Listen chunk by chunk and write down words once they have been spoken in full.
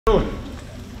Good.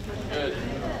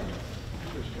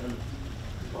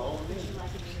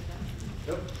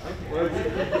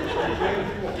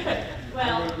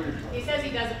 Well, he says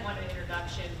he doesn't want an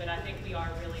introduction, but I think we are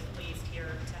really pleased here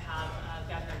to have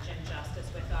Governor Jim Justice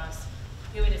with us,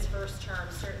 who in his first term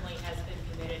certainly has been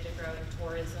committed to growing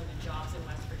tourism and jobs in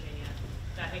West Virginia.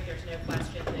 And I think there's no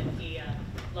question that he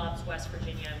loves West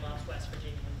Virginia and loves West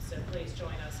Virginians. So please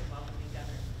join us in welcoming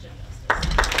Governor Jim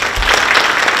Justice.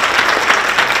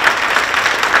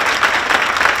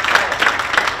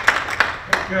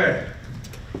 Okay,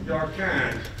 y'all are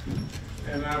kind,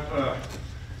 and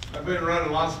I've been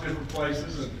running lots of different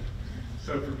places, and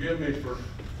so forgive me for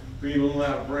being a little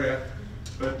out of breath.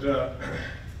 But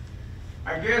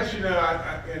I guess, you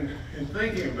know, in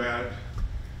thinking about it,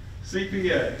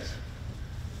 CPAs,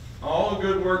 all the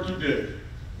good work you do,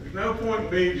 there's no point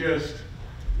in me just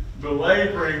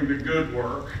belaboring the good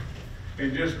work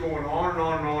and just going on and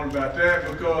on and on about that,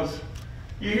 because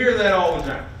you hear that all the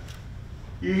time.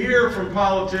 You hear from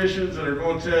politicians that are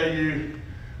going to tell you,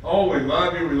 oh, we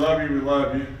love you, we love you, we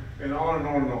love you, and on and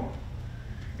on and on.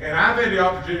 And I've had the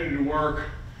opportunity to work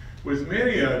with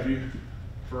many of you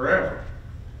forever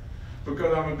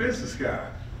because I'm a business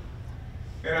guy.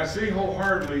 And I see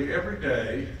wholeheartedly every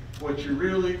day what you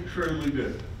really, truly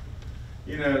do.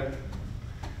 You know,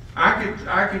 I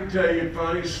could tell you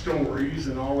funny stories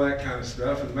and all that kind of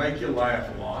stuff and make you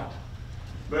laugh a lot.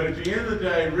 But at the end of the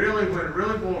day, really, when it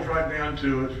really boils right down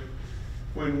to it,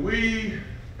 when we,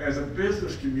 as a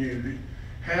business community,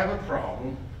 have a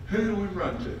problem, who do we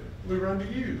run to? We run to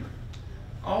you.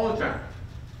 All the time.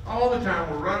 All the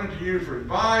time we're running to you for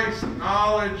advice and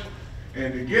knowledge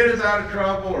and to get us out of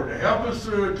trouble or to help us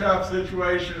through a tough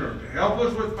situation or to help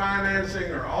us with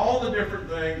financing or all the different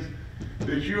things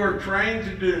that you are trained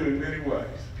to do in many ways.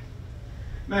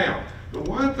 Now, the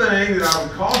one thing that I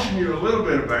would caution you a little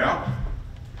bit about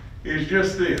is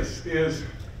just this, is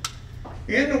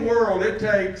in the world it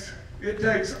takes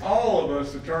all of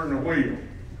us to turn the wheel.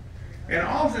 And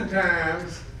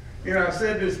oftentimes, you know, I've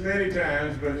said this many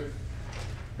times,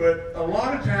 but a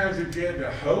lot of times if you had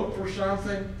to hope for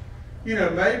something, you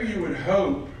know, maybe you would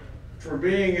hope for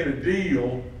being in a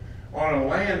deal on a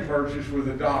land purchase with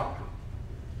a doctor.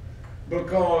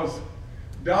 Because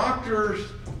doctors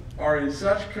are in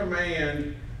such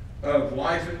command of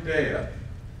life and death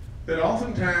that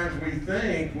oftentimes we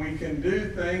think we can do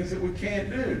things that we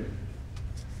can't do.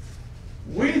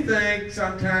 We think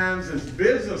sometimes as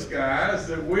business guys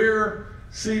that we're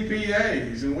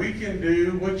CPAs and we can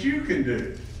do what you can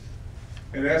do.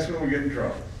 And that's when we get in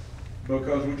trouble,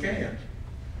 because we can't.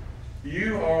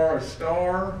 You are a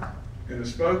star in a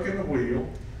spoke in the wheel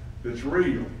that's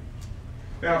real.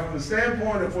 Now, from the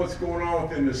standpoint of what's going on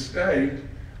within the state,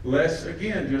 let's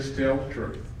again just tell the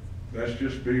truth. Let's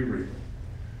just be real.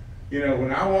 You know,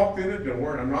 when I walked in the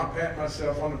door, and I'm not patting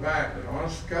myself on the back, but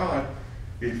honest to God,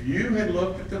 if you had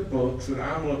looked at the books that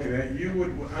I'm looking at, you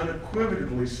would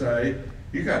unequivocally say,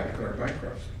 you got to declare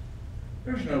bankruptcy.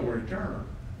 There's nowhere to turn.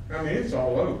 I mean, it's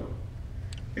all over.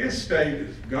 This state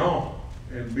is gone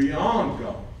and beyond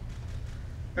gone.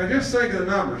 Now just think of the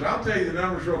numbers. I'll tell you the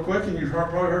numbers real quick, and you've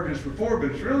probably heard this before,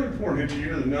 but it's really important that you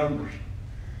hear the numbers.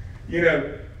 You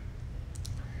know,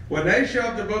 when they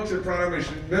shoved the books in front of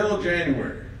us in the middle of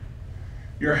January,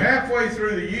 you're halfway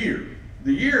through the year.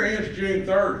 The year ends June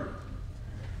 30.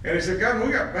 And they said, Governor,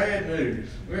 we got bad news.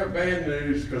 We got bad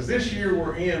news because this year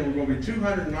we're going to be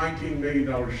 $219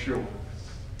 million short.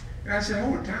 And I said,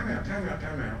 hold on, time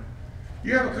out.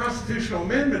 You have a constitutional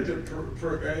amendment that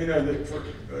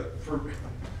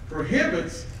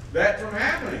prohibits that from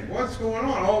happening. What's going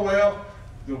on? Oh, well,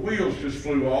 the wheels just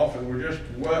flew off and we're just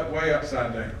way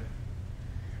upside down.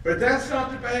 But that's not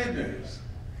the bad news.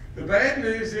 The bad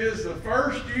news is the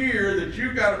first year that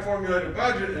you've got to formulate a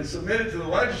budget and submit it to the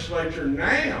legislature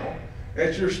now,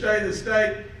 at your state of the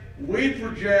state, we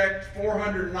project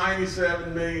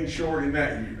 $497 million short in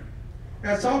that year.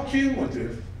 Now it's all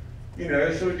cumulative, you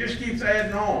know, so it just keeps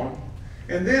adding on.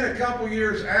 And then a couple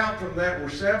years out from that, we're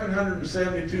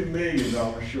 $772 million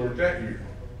short that year.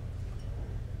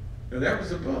 Now that was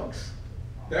the books.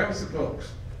 That was the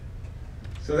books.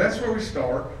 So that's where we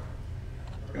start.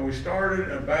 And we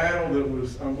started a battle that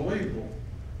was unbelievable.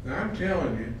 Now I'm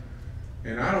telling you,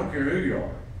 and I don't care who you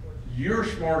are, you're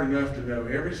smart enough to know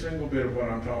every single bit of what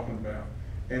I'm talking about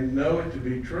and know it to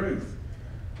be truth.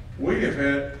 We have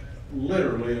had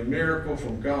literally a miracle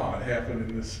from God happen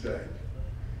in this state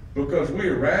because we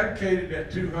eradicated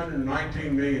that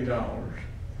 $219 million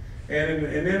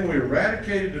and then we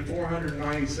eradicated the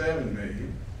 $497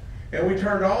 million and we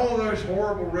turned all of those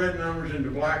horrible red numbers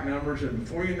into black numbers, and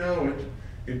before you know it,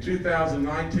 in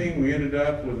 2019, we ended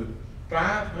up with a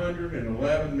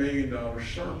 $511 million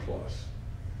surplus.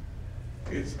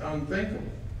 It's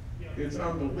unthinkable. It's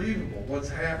unbelievable what's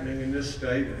happening in this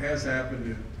state. It has happened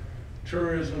in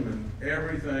tourism and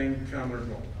everything coming and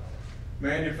going.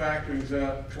 Manufacturing's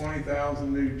up,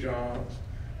 20,000 new jobs.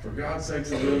 For God's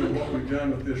sakes, what we've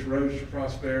done with this Road to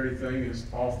Prosperity thing is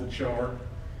off the chart.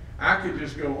 I could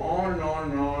just go on and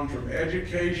on and on, from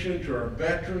education to our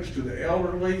veterans to the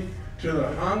elderly to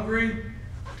the hungry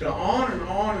to on and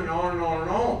on and on and on and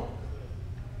on.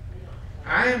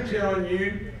 I am telling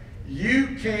you,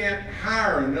 you can't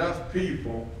hire enough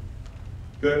people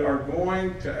that are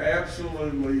going to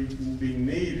absolutely be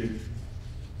needed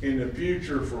in the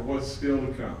future for what's still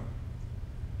to come.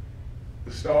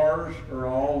 The stars are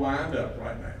all lined up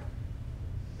right now.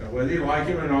 Now, whether you like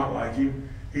him or not like him,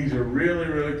 he's a really,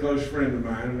 really close friend of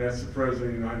mine, and that's the President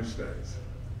of the United States.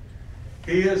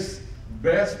 His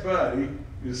best buddy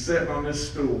is sitting on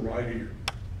this stool right here.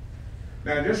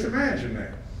 Now, just imagine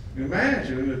that.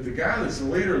 Imagine that the guy that's the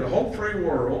leader of the whole free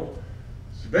world,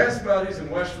 his best buddies in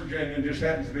West Virginia, just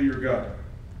happens to be your governor.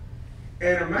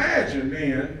 And imagine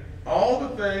then all the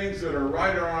things that are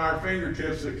right on our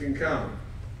fingertips that can come.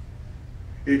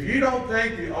 If you don't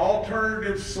think the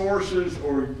alternative sources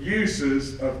or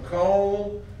uses of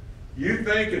coal, you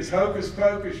think it's hocus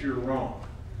pocus, you're wrong.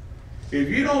 If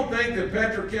you don't think the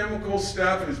petrochemical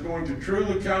stuff is going to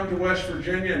truly come to West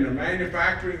Virginia and the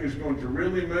manufacturing is going to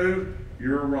really move,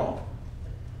 you're wrong.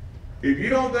 If you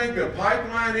don't think the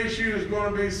pipeline issue is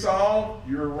going to be solved,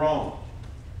 you're wrong.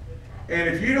 And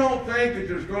if you don't think that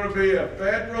there's going to be a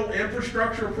federal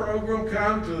infrastructure program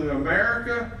come to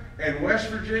America and West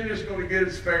Virginia is going to get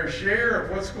its fair share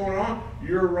of what's going on,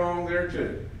 you're wrong there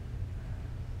too.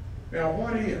 Now,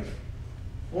 what if?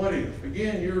 What if?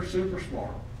 Again, you're super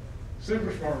smart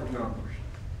with numbers.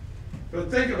 But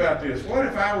think about this. What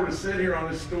if I were to sit here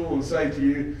on this stool and say to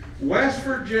you, West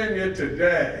Virginia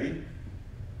today,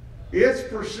 its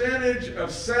percentage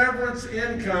of severance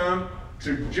income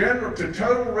to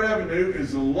total revenue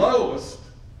is the lowest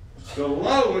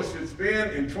it's been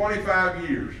in 25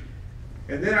 years.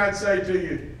 And then I'd say to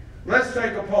you, let's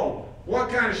take a poll. What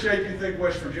kind of shape do you think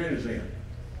West Virginia's in?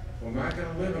 Well, am I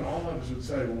going to live? And all of us would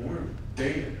say, well, we're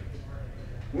dead.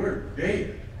 We're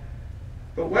dead.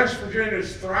 But West Virginia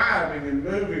is thriving and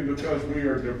moving because we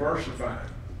are diversifying.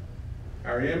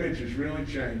 Our image is really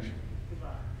changing.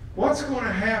 What's going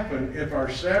to happen if our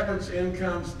severance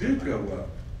incomes do go up?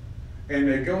 And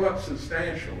they go up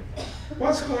substantially.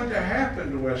 What's going to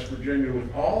happen to West Virginia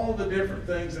with all the different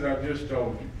things that I've just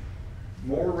told you?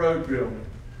 More road building.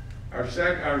 Our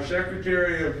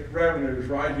Secretary of Revenue is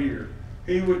right here.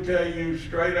 He would tell you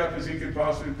straight up as he could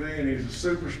possibly be, and he's a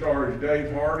superstar, is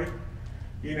Dave Hardy.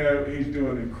 You know, he's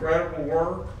doing incredible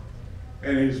work,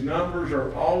 and his numbers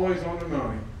are always on the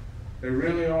money. They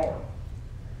really are.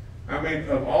 I mean,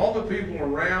 of all the people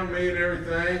around me and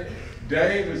everything,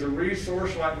 Dave is a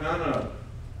resource like none other.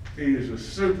 He is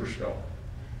a superstar.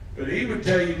 But he would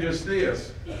tell you just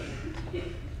this.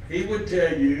 He would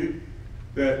tell you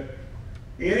that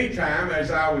anytime,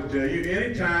 as I would tell you,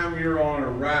 anytime you're on a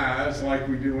rise like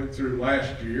we went through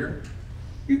last year,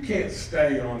 you can't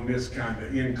stay on this kind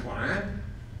of incline.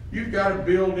 You've got to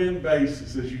build in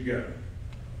bases as you go.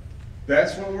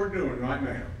 That's what we're doing right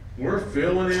now. We're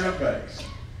filling in a base.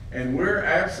 And we're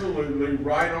absolutely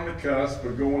right on the cusp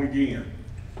of going again.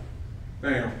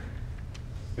 Now,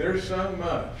 there's so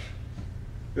much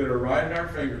that are right at our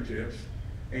fingertips,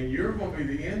 and you're going to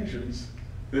be the engines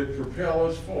that propel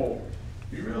us forward.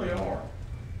 You really are.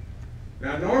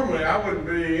 Now, normally I wouldn't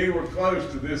be anywhere close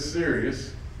to this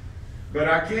serious, but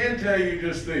I can tell you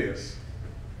just this.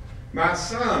 My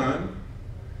son,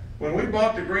 when we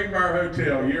bought the Greenbrier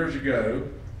Hotel years ago,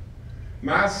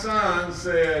 my son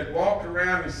walked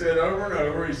around and said over and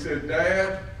over, he said,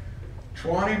 Dad,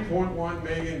 $20.1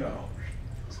 million.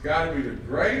 It's got to be the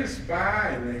greatest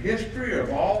buy in the history of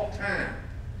all time.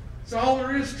 That's all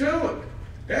there is to it.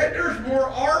 Dad, there's more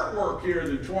artwork here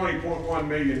than $20.1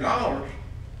 million.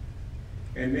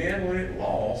 And then when it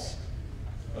lost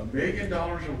 $1 million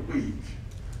a week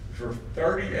for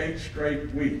 38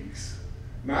 straight weeks,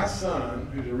 my son,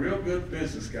 who's a real good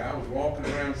business guy, was walking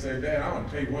around saying, Dad, I want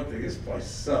to tell you one thing, this place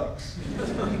sucks.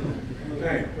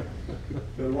 Now,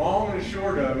 the long and the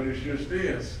short of it is just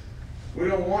this. We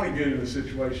don't want to get in a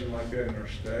situation like that in our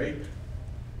state.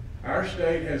 Our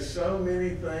state has so many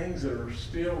things that are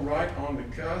still right on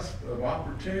the cusp of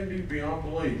opportunity beyond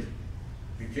belief.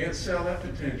 You can't sell that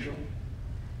potential.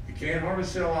 You can't hardly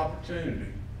sell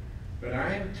opportunity. But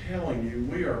I am telling you,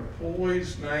 we are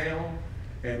poised now,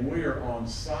 and we are on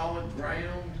solid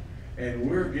ground, and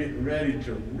we're getting ready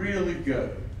to really go.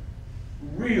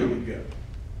 Really go.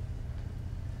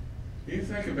 You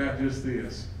think about just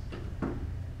this.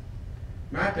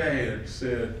 My dad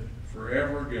said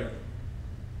forever ago,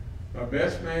 my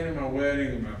best man at my wedding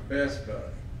and my best buddy.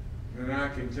 And I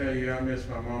can tell you, I miss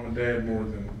my mom and dad more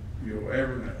than you'll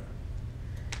ever know.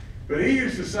 But he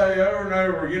used to say over and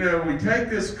over, you know, we take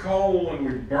this coal and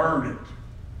we burn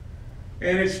it.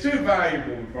 And it's too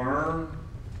valuable to burn.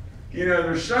 You know,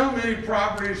 there's so many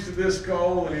properties to this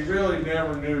coal, and he really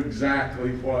never knew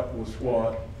exactly what was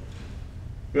what.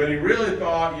 But he really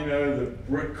thought, you know,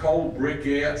 the coal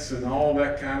briquettes and all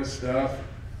that kind of stuff,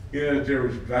 you know, that there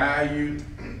was value.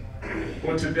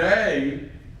 Well, today,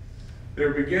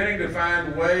 they're beginning to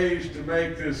find ways to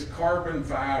make this carbon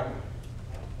fiber.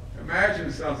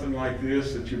 Imagine something like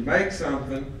this, that you make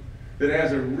something that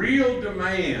has a real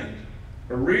demand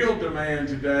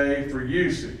today for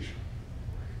usage.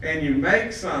 And you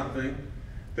make something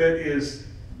that is,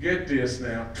 get this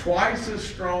now, twice as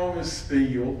strong as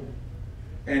steel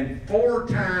and 4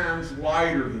 times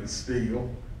lighter than steel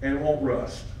and won't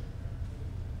rust.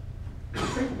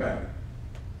 Think about it.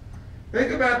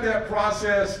 Think about that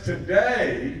process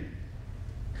today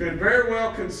could very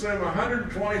well consume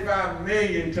 125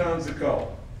 million tons of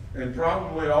coal, and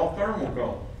probably all thermal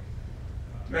coal.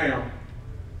 Now,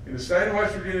 in the state of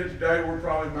West Virginia today, we're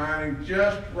probably mining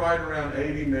just right around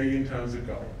 80 million tons of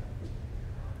coal.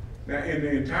 Now, in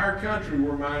the entire country,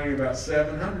 we're mining about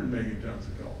 700 million tons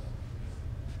of coal.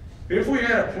 If we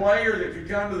had a player that could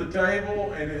come to the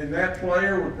table and that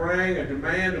player would bring a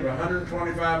demand of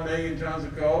 125 million tons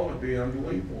of coal, it'd be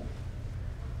unbelievable.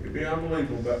 It'd be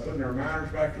unbelievable about putting our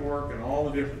miners back to work and all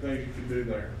the different things you could do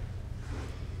there.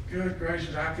 Good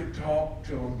gracious, I could talk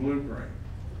till I'm blue-green.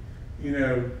 You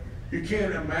know, you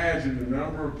can't imagine the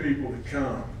number of people that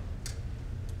come.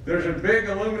 There's a big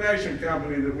illumination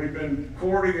company that we've been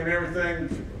courting and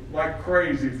everything like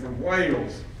crazy from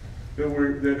Wales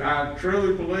that I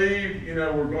truly believe, you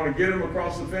know, we're going to get them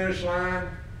across the finish line.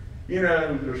 You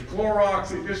know, there's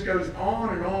Clorox. It just goes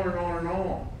on and on and on and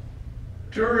on.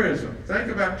 Tourism.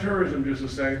 Think about tourism just a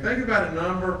second. Think about a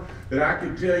number that I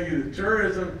could tell you that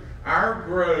tourism, our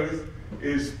growth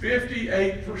is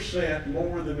 58%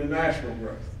 more than the national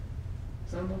growth.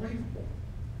 It's unbelievable.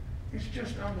 It's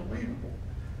just unbelievable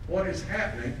what is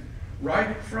happening right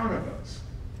in front of us.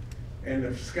 And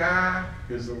the sky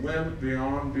is the limit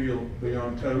beyond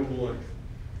total belief.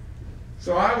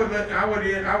 So I would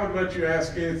let you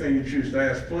ask anything you choose to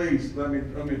ask. Please let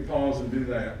me pause and do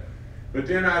that. But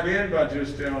then I'd end by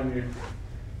just telling you,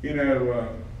 you know,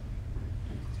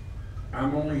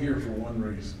 I'm only here for one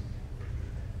reason,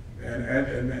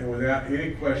 and without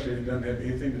any question, it doesn't have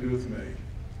anything to do with me.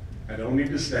 I don't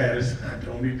need the status. I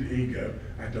don't need the ego.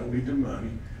 I don't need the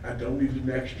money. I don't need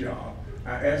the next job.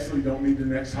 I absolutely don't need the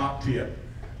next hot tip.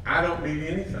 I don't need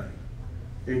anything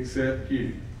except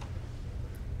you.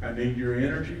 I need your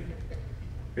energy.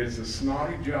 It's a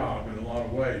snotty job in a lot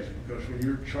of ways, because when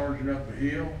you're charging up a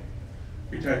hill,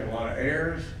 you take a lot of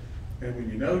airs, and when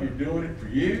you know you're doing it for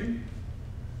you,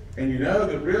 and you know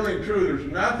that really and truly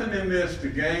there's nothing in this to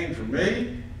gain for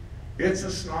me, it's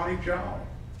a snotty job.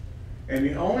 And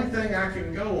the only thing I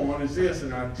can go on is this,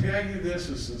 and I tell you this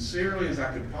as sincerely as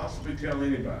I could possibly tell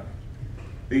anybody.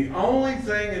 The only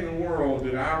thing in the world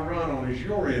that I run on is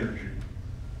your energy.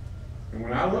 And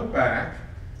when I look back,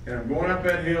 and I'm going up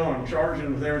that hill, and I'm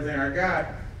charging with everything I got,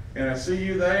 and I see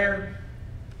you there,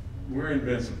 we're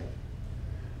invincible.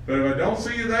 But if I don't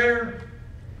see you there,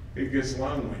 it gets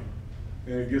lonely.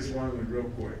 And it gets lonely real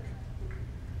quick.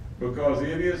 Because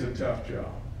it is a tough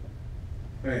job.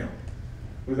 Now,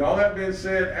 with all that being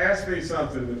said, ask me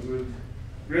something that would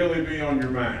really be on your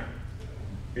mind.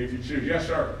 If you choose. Yes,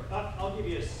 sir. I'll give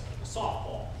you a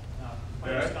softball. My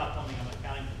name is Scott Fleming. I'm an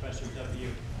accounting professor at WU.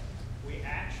 We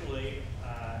actually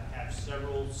have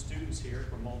several students here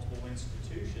from multiple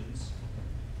institutions.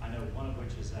 I know one of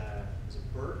which is a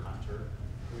bird hunter.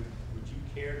 Would you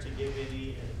care to give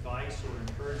any advice or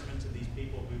encouragement to these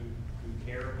people who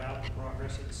care about the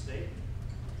progress of the state?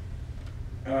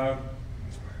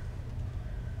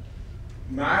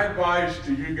 My advice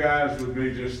to you guys would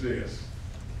be just this.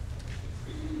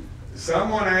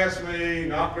 Someone asked me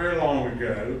not very long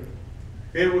ago,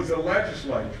 it was the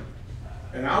legislature,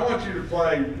 and I want you to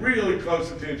pay really close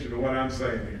attention to what I'm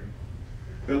saying here.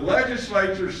 The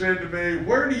legislature said to me,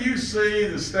 where do you see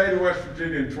the state of West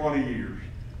Virginia in 20 years?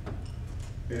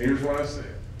 And here's what I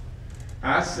said.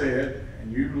 I said,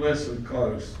 and you listen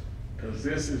close, because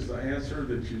this is the answer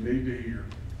that you need to hear.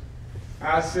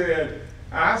 I said,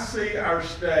 I see our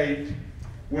state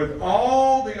with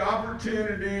all the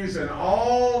opportunities and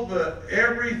all the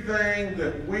everything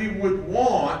that we would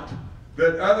want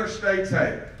that other states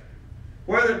have.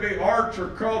 whether it be arts or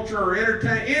culture or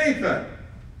entertainment, anything,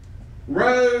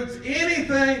 roads,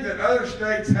 anything that other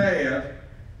states have,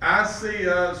 I see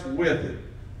us with it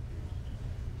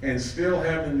and still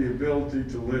having the ability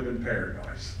to live in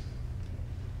paradise.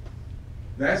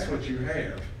 That's what you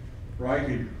have right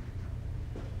here.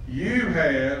 You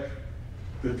have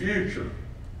the future.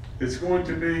 It's going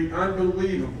to be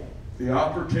unbelievable, the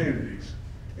opportunities.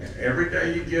 And every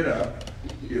day you get up,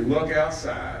 you look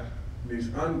outside, these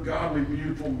ungodly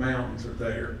beautiful mountains are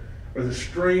there, or the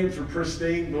streams are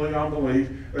pristine beyond belief,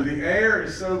 or the air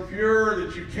is so pure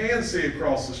that you can see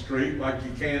across the street like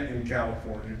you can't in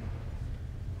California.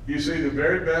 You see the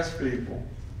very best people.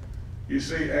 You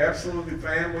see absolutely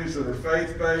families that are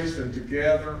faith-based and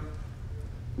together,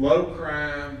 low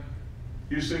crime.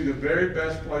 You see the very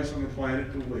best place on the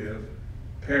planet to live,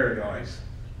 paradise,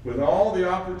 with all the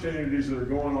opportunities that are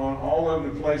going on all over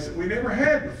the place that we never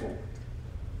had before.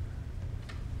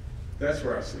 That's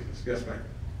where I see this. Yes, ma'am.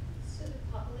 So the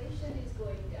population is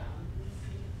going down. We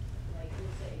see, like you're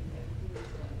saying, everything is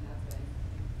going up and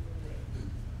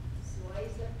improving. So why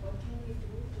is that? What can we do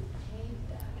to change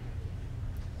that?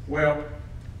 Well,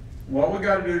 what we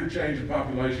got to do to change the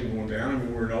population going down, I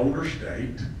mean, we're an older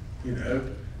state, you know,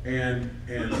 and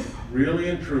really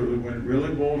and truly, when it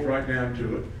really boils right down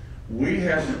to it, we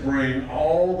have to bring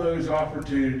all those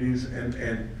opportunities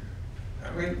and I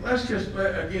mean, let's just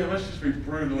be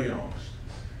brutally honest.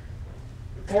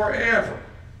 Forever,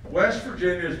 West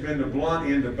Virginia has been the blunt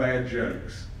end of bad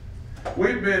jokes.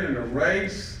 We've been in a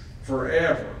race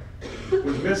forever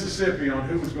with Mississippi on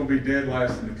who was going to be dead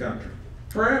last in the country.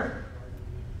 Forever.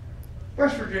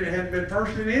 West Virginia hadn't been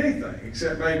first in anything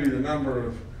except maybe the number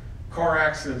of car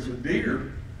accidents with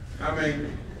deer. I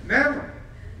mean, never.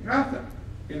 Nothing.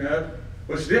 You know,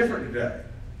 what's different today?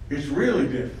 It's really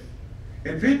different.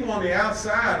 And people on the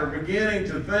outside are beginning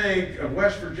to think of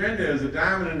West Virginia as a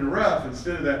diamond in the rough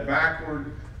instead of that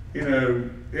backward, you know,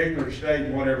 ignorant state,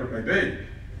 whatever it may be.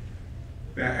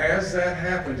 Now, as that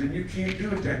happens, and you can't do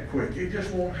it that quick, it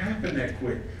just won't happen that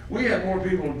quick. We have more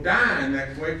people dying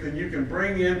that quick than you can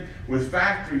bring in with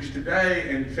factories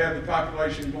today and have the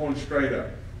population going straight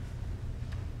up.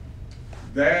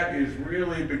 That is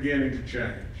really beginning to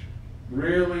change.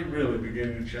 Really, really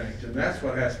beginning to change. And that's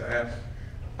what has to happen.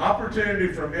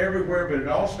 Opportunity from everywhere, but it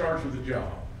all starts with a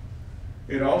job.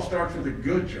 It all starts with a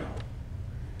good job.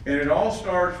 And it all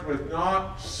starts with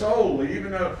not solely,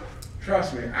 even though,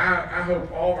 trust me, I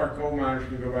hope all of our coal miners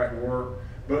can go back to work,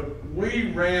 but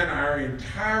we ran our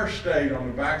entire state on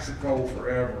the backs of coal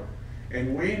forever.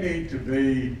 And we need to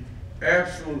be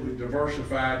absolutely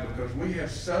diversified because we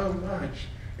have so much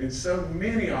and so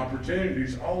many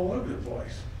opportunities all over the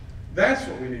place. That's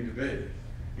what we need to be,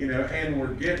 you know, and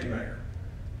we're getting there.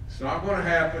 It's not going to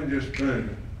happen just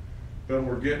boom, but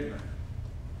we're getting there.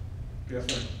 Yes,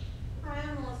 ma'am. Hi,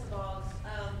 I'm Melissa Boggs.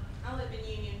 I live in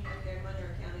Union, right there in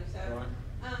Monroe County. So, Right.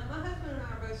 My husband and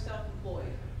I are both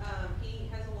self-employed. He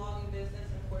has a logging business,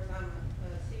 and of course, I'm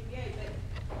a CPA. But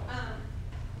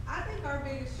I think our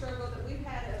biggest struggle that we've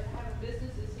had of having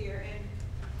businesses here, and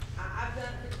I've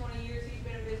done it for 20 years. He's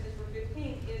been in business for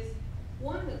 15. Is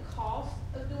one, the cost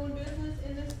of doing business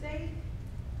in this state.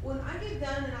 When I get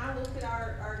done and I look at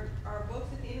our books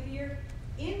at the end of the year,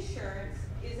 insurance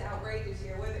is outrageous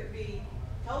here, whether it be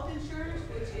health insurance,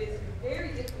 which is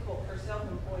very difficult for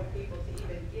self-employed people to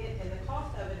even get, and the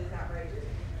cost of it is outrageous.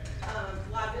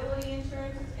 Liability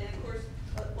insurance, and of course,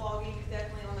 logging is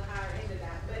definitely on the higher end of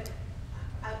that.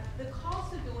 But the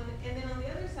cost of doing it, and then on the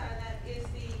other side of that is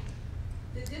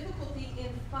the difficulty in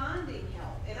finding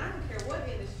help. And I don't care what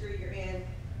industry you're in,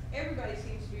 everybody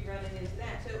seems to be running into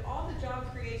that. So all the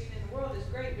job creation in the world is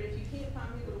great, but if you can't find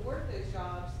people to work those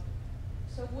jobs,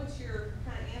 so what's your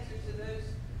kind of answer to those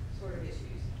sort of issues?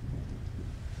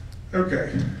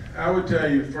 Okay, I would tell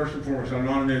you, first and foremost, I'm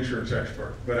not an insurance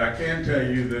expert, but I can tell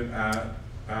you that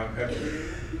I have,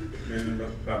 in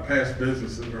my past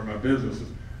businesses, or my businesses,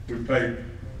 we've paid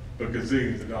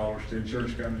gazillions of dollars to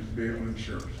insurance companies to be able to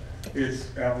insure us.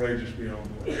 It's outrageous beyond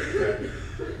belief.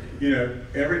 You know,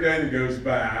 every day that goes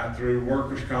by through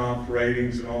workers' comp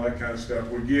ratings and all that kind of stuff,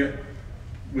 we do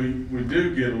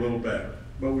get a little better,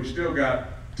 but we still got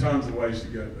tons of ways to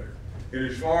go there. And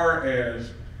as far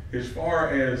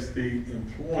as the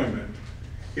employment,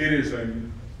 it is a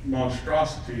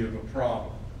monstrosity of a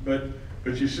problem. But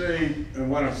you see, and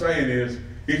what I'm saying is,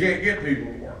 you can't get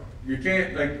people to work. You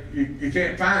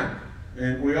can't find them.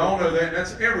 And we all know that, and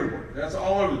that's everywhere. That's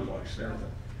all over the place,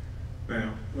 everything.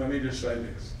 Now, let me just say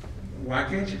this. Why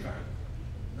can't you find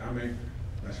them? I mean,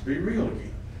 let's be real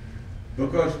again.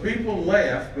 Because people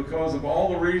left because of all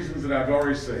the reasons that I've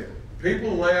already said.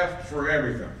 People left for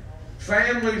everything.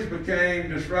 families became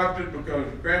disrupted because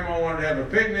grandma wanted to have a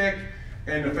picnic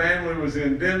and the family was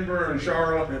in Denver and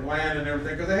Charlotte and Atlanta and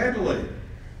everything because they had to leave.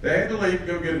 They had to leave and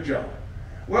go get a job.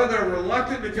 Well, they're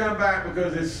reluctant to come back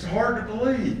because it's hard to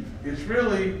believe. It's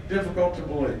really difficult to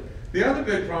believe. The other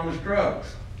big problem is drugs.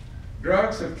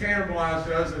 Drugs have cannibalized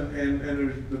us,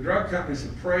 and the drug companies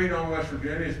have preyed on West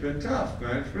Virginia. It's been tough,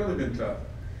 man. It's really been tough.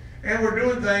 And we're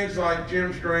doing things like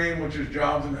Jim's Dream, which is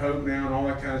Jobs and Hope now and all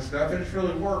that kind of stuff, and it's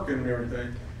really working and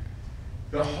everything.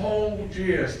 The whole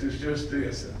gist is just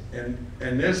this, and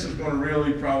this is going to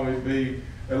really probably be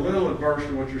a little adverse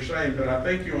to what you're saying, but I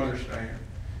think you understand.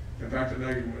 In fact, I know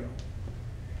you will.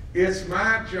 It's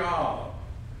my job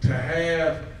to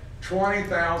have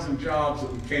 20,000 jobs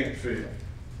that we can't fill.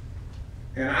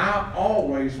 And I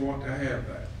always want to have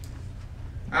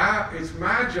that. It's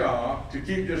my job to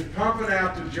keep just pumping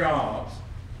out the jobs,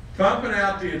 pumping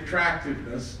out the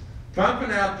attractiveness,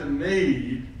 pumping out the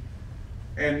need,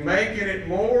 and making it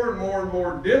more and more and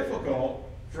more difficult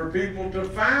for people to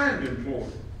find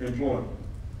employment.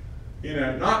 You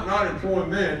know, not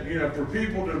employment, you know, for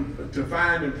people to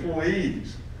find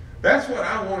employees. That's what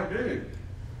I want to do.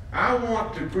 I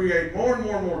want to create more and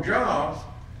more and more jobs.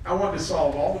 I want to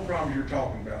solve all the problems you're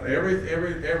talking about,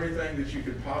 everything that you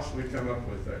could possibly come up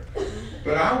with there.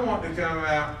 But I want to come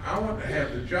out, I want to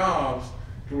have the jobs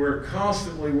to where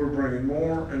constantly we're bringing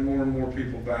more and more and more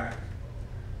people back.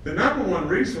 The number one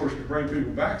resource to bring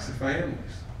people back is the families.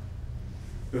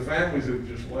 The families have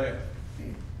just left.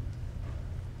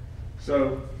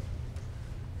 So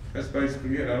that's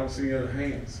basically it. I don't see any other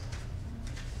hands.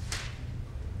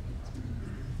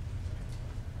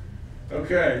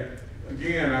 Okay.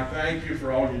 Again, I thank you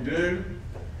for all you do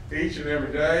each and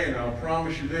every day, and I'll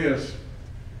promise you this,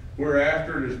 we're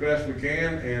after it as best we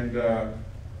can, and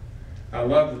I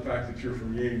love the fact that you're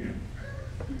from Union.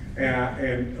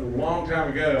 And a long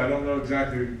time ago, I don't know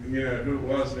exactly, you know, who it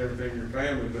was and everything in your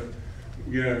family, but,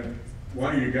 you know,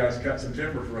 one of you guys cut some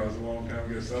timber for us a long time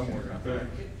ago somewhere, I think.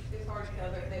 It's hard to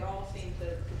tell, they all seem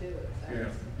to do it. So. Yeah.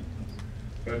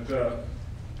 But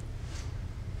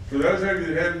for those of you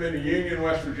that haven't been to Union,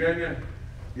 West Virginia,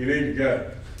 you need to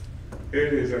go.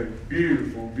 It is a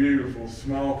beautiful, beautiful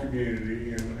small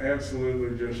community and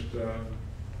absolutely just a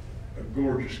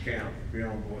gorgeous county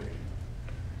beyond belief.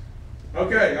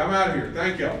 Okay, I'm out of here.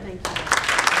 Thank y'all. Thank you.